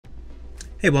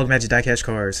Hey, welcome back to DieCash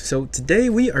Cars. So today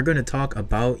we are going to talk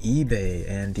about eBay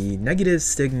and the negative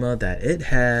stigma that it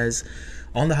has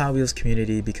on the Hot Wheels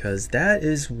community, because that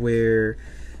is where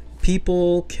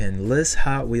people can list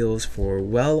Hot Wheels for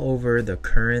well over the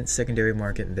current secondary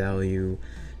market value.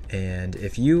 And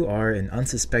if you are an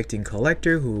unsuspecting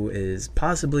collector who is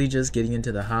possibly just getting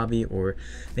into the hobby, or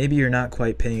maybe you're not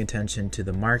quite paying attention to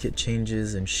the market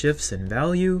changes and shifts in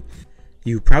value,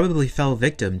 you probably fell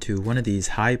victim to one of these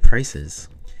high prices.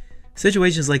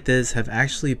 Situations like this have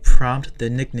actually prompted the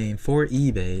nickname for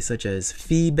eBay, such as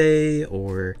Fee-Bay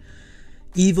or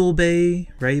Evil Bay,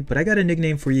 right? But I got a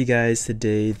nickname for you guys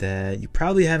today that you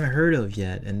probably haven't heard of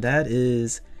yet, and that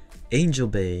is Angel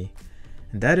Bay.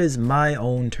 And that is my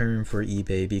own term for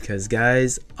eBay because,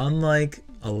 guys, unlike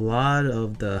a lot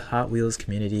of the Hot Wheels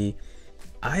community,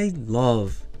 I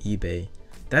love eBay.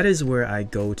 That is where I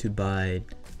go to buy,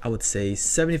 I would say,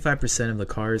 75% of the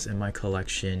cars in my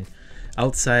collection,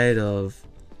 outside of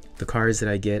the cars that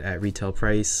I get at retail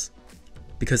price.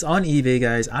 Because on eBay,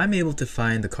 guys, I'm able to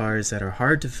find the cars that are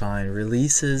hard to find,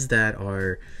 releases that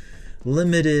are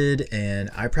limited, and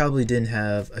I probably didn't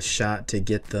have a shot to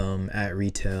get them at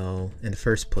retail in the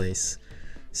first place.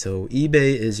 So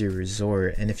eBay is your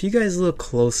resort, and if you guys look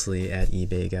closely at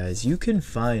eBay, guys, you can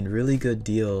find really good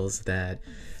deals that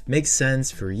make sense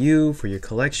for you, for your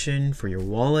collection, for your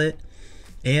wallet,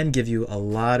 and give you a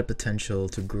lot of potential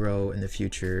to grow in the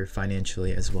future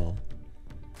financially as well.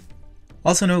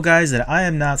 Also note, guys, that I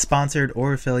am not sponsored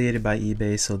or affiliated by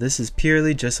eBay, so this is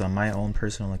purely just on my own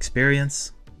personal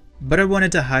experience. But I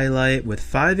wanted to highlight with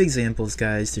 5 examples,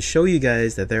 guys, to show you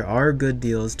guys that there are good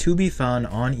deals to be found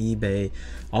on eBay.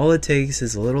 All it takes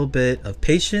is a little bit of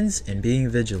patience and being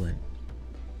vigilant.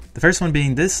 The first one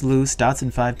being this loose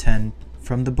Datsun 510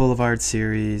 from the Boulevard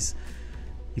series.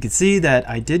 You can see that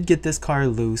I did get this car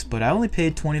loose, but I only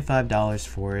paid $25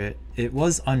 for it. It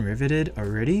was unriveted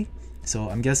already, so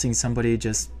I'm guessing somebody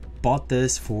just bought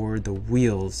this for the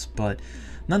wheels, but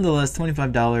nonetheless,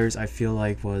 $25 I feel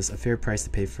like was a fair price to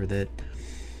pay for that.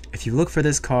 If you look for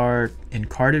this car in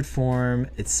carded form,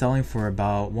 it's selling for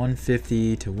about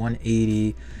 $150 to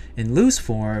 $180. In loose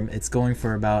form, it's going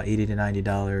for about $80 to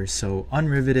 $90. So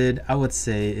unriveted, I would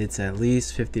say it's at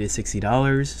least $50 to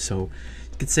 $60. So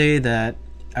you could say that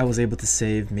I was able to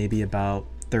save maybe about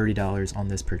 $30 on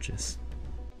this purchase.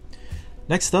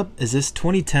 Next up is this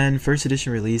 2010 first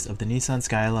edition release of the Nissan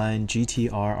Skyline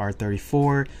GT-R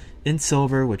R34 in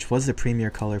silver, which was the premier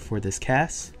color for this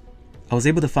cast. I was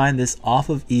able to find this off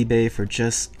of eBay for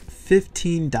just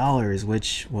 $15,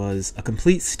 which was a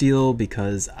complete steal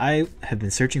because I have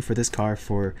been searching for this car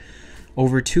for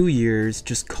over 2 years,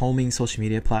 just combing social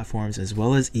media platforms as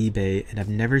well as eBay, and I've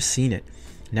never seen it.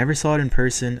 Never saw it in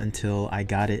person until I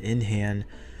got it in hand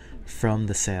from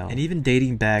the sale. And even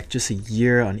dating back just a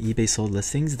year on eBay sold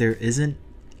listings, there isn't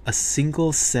a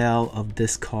single sale of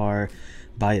this car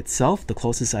by itself. The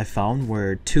closest I found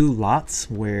were 2 lots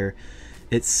where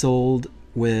it sold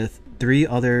with 3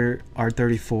 other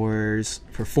R34s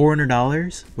for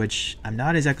 $400, which I'm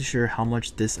not exactly sure how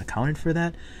much this accounted for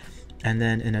that. And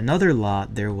then in another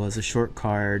lot, there was a short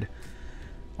card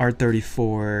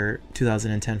R34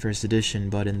 2010 first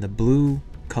edition, but in the blue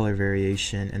color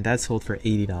variation, and that sold for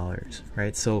 $80,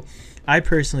 right? So I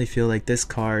personally feel like this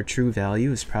car true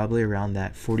value is probably around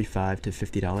that $45 to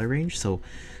 $50 range. So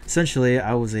essentially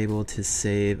I was able to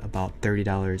save about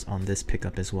 $30 on this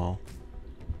pickup as well.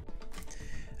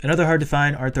 Another hard to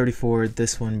find R34,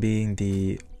 this one being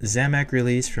the Zamac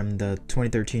release from the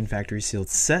 2013 factory sealed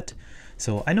set.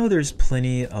 So I know there's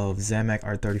plenty of Zamac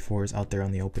R34s out there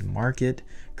on the open market,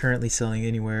 currently selling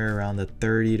anywhere around the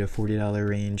 $30 to $40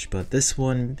 range, but this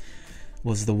one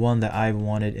was the one that I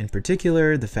wanted in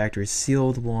particular, the factory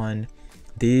sealed one.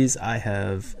 These I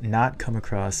have not come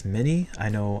across many. I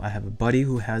know I have a buddy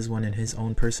who has one in his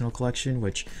own personal collection,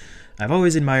 which I've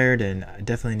always admired, and I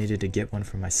definitely needed to get one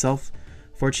for myself.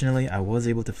 Fortunately, I was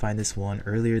able to find this one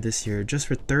earlier this year just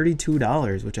for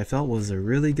 $32, which I felt was a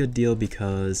really good deal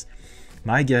because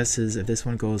my guess is if this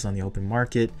one goes on the open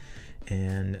market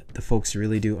and the folks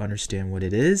really do understand what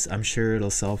it is, I'm sure it'll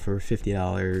sell for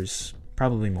 $50,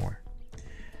 probably more.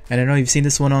 And I know you've seen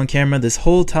this one on camera this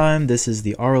whole time. This is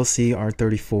the RLC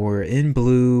R34 in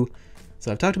blue.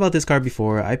 So I've talked about this car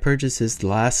before. I purchased this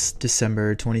last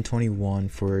December 2021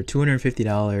 for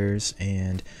 $250,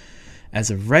 and as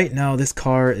of right now, this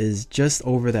car is just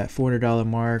over that $400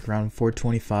 mark, around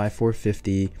 $425,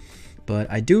 $450. But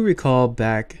I do recall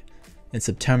back in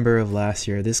September of last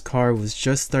year, this car was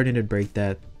just starting to break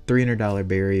that $300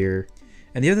 barrier.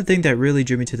 And the other thing that really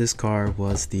drew me to this car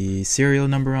was the serial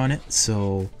number on it.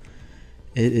 So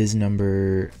It is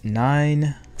number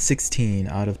 916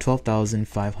 out of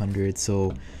 12,500.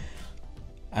 So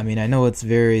I mean, I know it's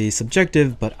very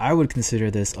subjective, but I would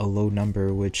consider this a low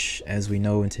number, which, as we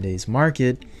know in today's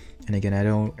market, and again, I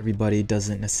know everybody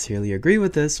doesn't necessarily agree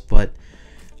with this, but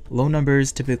low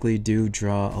numbers typically do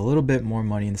draw a little bit more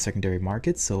money in the secondary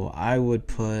market. So I would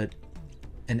put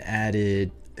an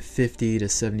added $50 to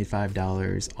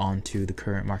 $75 onto the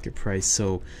current market price.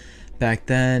 So back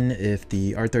then, if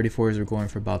the R34s were going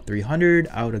for about 300,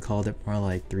 I would have called it more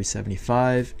like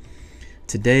 375.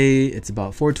 Today it's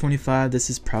about 425. This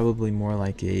is probably more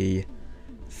like a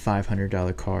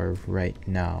 $500 car right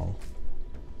now.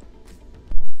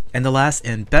 And the last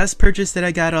and best purchase that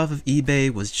I got off of eBay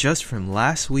was just from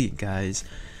last week, guys.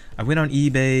 I went on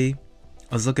eBay.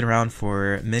 I was looking around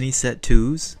for mini set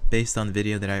 2s based on the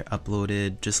video that I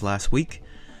uploaded just last week.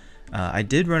 I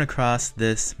did run across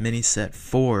this mini set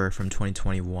 4 from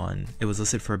 2021. It was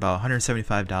listed for about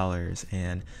 $175,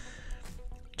 and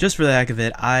just for the heck of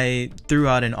it, I threw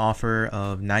out an offer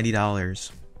of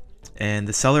 $90, and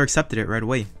the seller accepted it right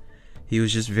away. He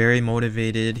was just very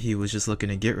motivated. He was just looking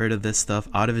to get rid of this stuff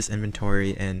out of his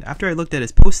inventory, and after I looked at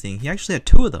his posting, he actually had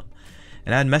 2 of them.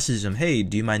 And I had messaged him, hey,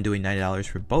 do you mind doing $90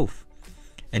 for both?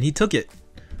 And he took it.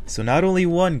 So not only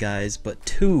 1, guys, but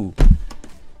 2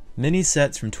 mini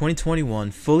sets from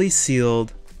 2021, fully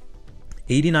sealed,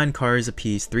 89 cars a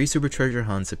piece, 3 super treasure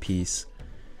hunts a piece.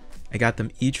 I got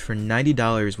them each for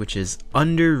 $90, which is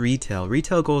under retail.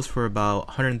 Retail goes for about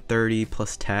 $130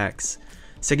 plus tax.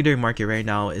 Secondary market right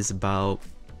now is about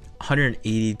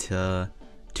 $180 to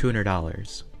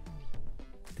 $200.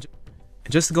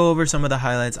 Just to go over some of the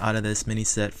highlights out of this mini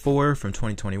set 4 from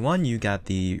 2021, you got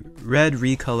the red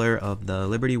recolor of the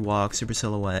Liberty Walk Super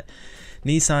Silhouette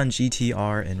Nissan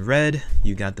GT-R in red.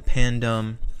 You got the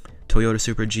Pandem Toyota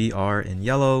Supra GR in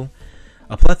yellow.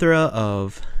 A plethora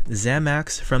of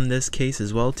Zamacs from this case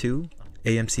as well too.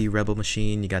 AMC Rebel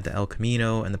Machine, you got the El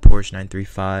Camino and the Porsche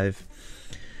 935.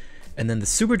 And then the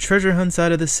Super Treasure Hunt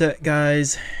side of the set,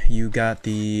 guys, you got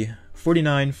the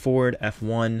 49 Ford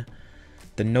F1,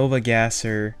 the Nova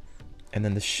Gasser, and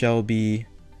then the Shelby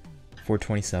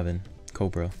 427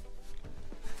 Cobra.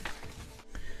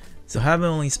 So having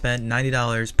only spent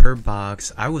 $90 per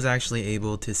box, I was actually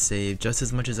able to save just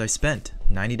as much as I spent,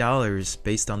 $90,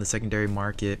 based on the secondary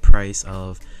market price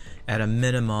of, at a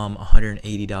minimum,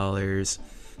 $180.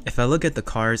 If I look at the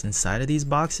cars inside of these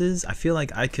boxes, I feel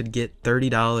like I could get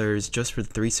 $30 just for the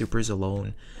 3 Supers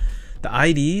alone. The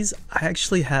IDs, I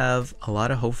actually have a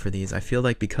lot of hope for these. I feel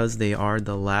like because they are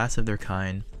the last of their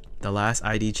kind, the last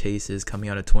ID chases coming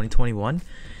out of 2021,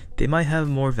 they might have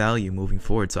more value moving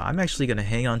forward. So I'm actually going to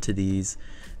hang on to these.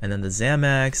 And then the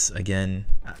Zamacs, again,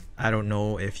 I don't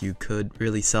know if you could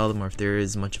really sell them or if there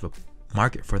is much of a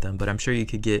market for them, but I'm sure you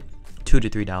could get $2 to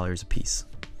 $3 a piece.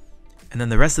 And then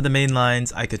the rest of the main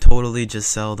lines, I could totally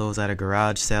just sell those at a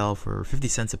garage sale for 50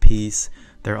 cents a piece.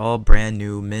 They're all brand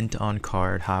new, mint on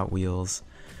card Hot Wheels,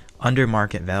 under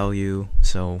market value.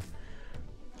 So,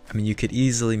 I mean, you could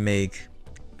easily make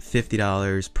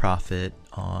 $50 profit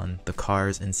on the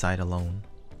cars inside alone.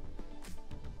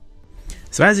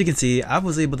 So as you can see, I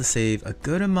was able to save a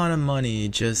good amount of money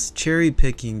just cherry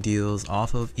picking deals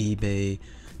off of eBay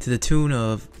to the tune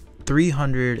of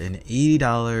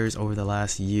 $380 over the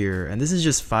last year. And this is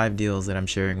just 5 deals that I'm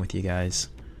sharing with you guys.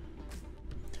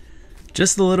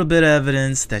 Just a little bit of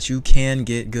evidence that you can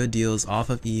get good deals off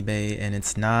of eBay, and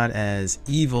it's not as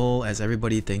evil as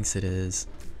everybody thinks it is.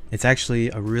 It's actually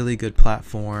a really good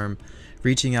platform,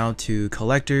 reaching out to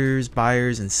collectors,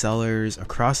 buyers, and sellers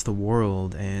across the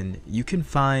world, and you can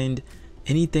find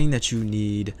anything that you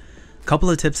need. A couple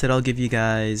of tips that I'll give you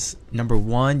guys. Number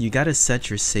 1, you got to set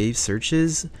your save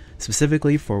searches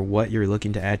specifically for what you're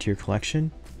looking to add to your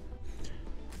collection.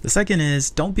 The second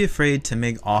is, don't be afraid to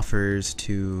make offers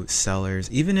to sellers,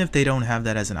 even if they don't have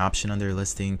that as an option on their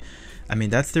listing. I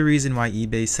mean, that's the reason why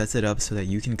eBay sets it up, so that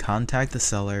you can contact the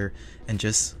seller and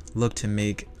just look to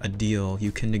make a deal.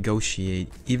 You can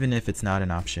negotiate even if it's not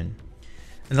an option.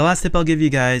 And the last tip I'll give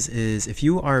you guys is, if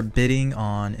you are bidding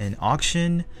on an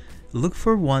auction, look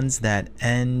for ones that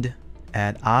end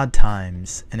at odd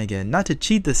times. And again, not to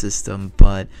cheat the system,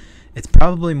 but it's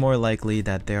probably more likely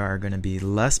that there are going to be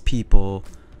less people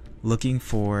looking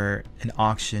for an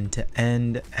auction to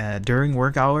end during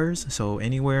work hours, so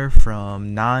anywhere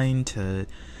from 9 to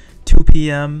 2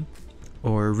 p.m.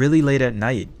 or really late at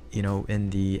night, you know, in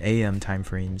the AM time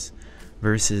frames,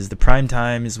 versus the prime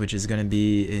times, which is going to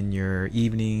be in your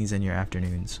evenings and your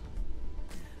afternoons.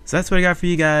 So that's what I got for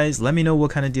you guys. Let me know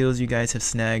what kind of deals you guys have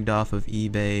snagged off of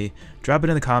eBay. Drop it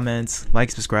in the comments,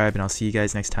 like, subscribe, and I'll see you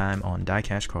guys next time on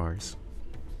DieCash Cars.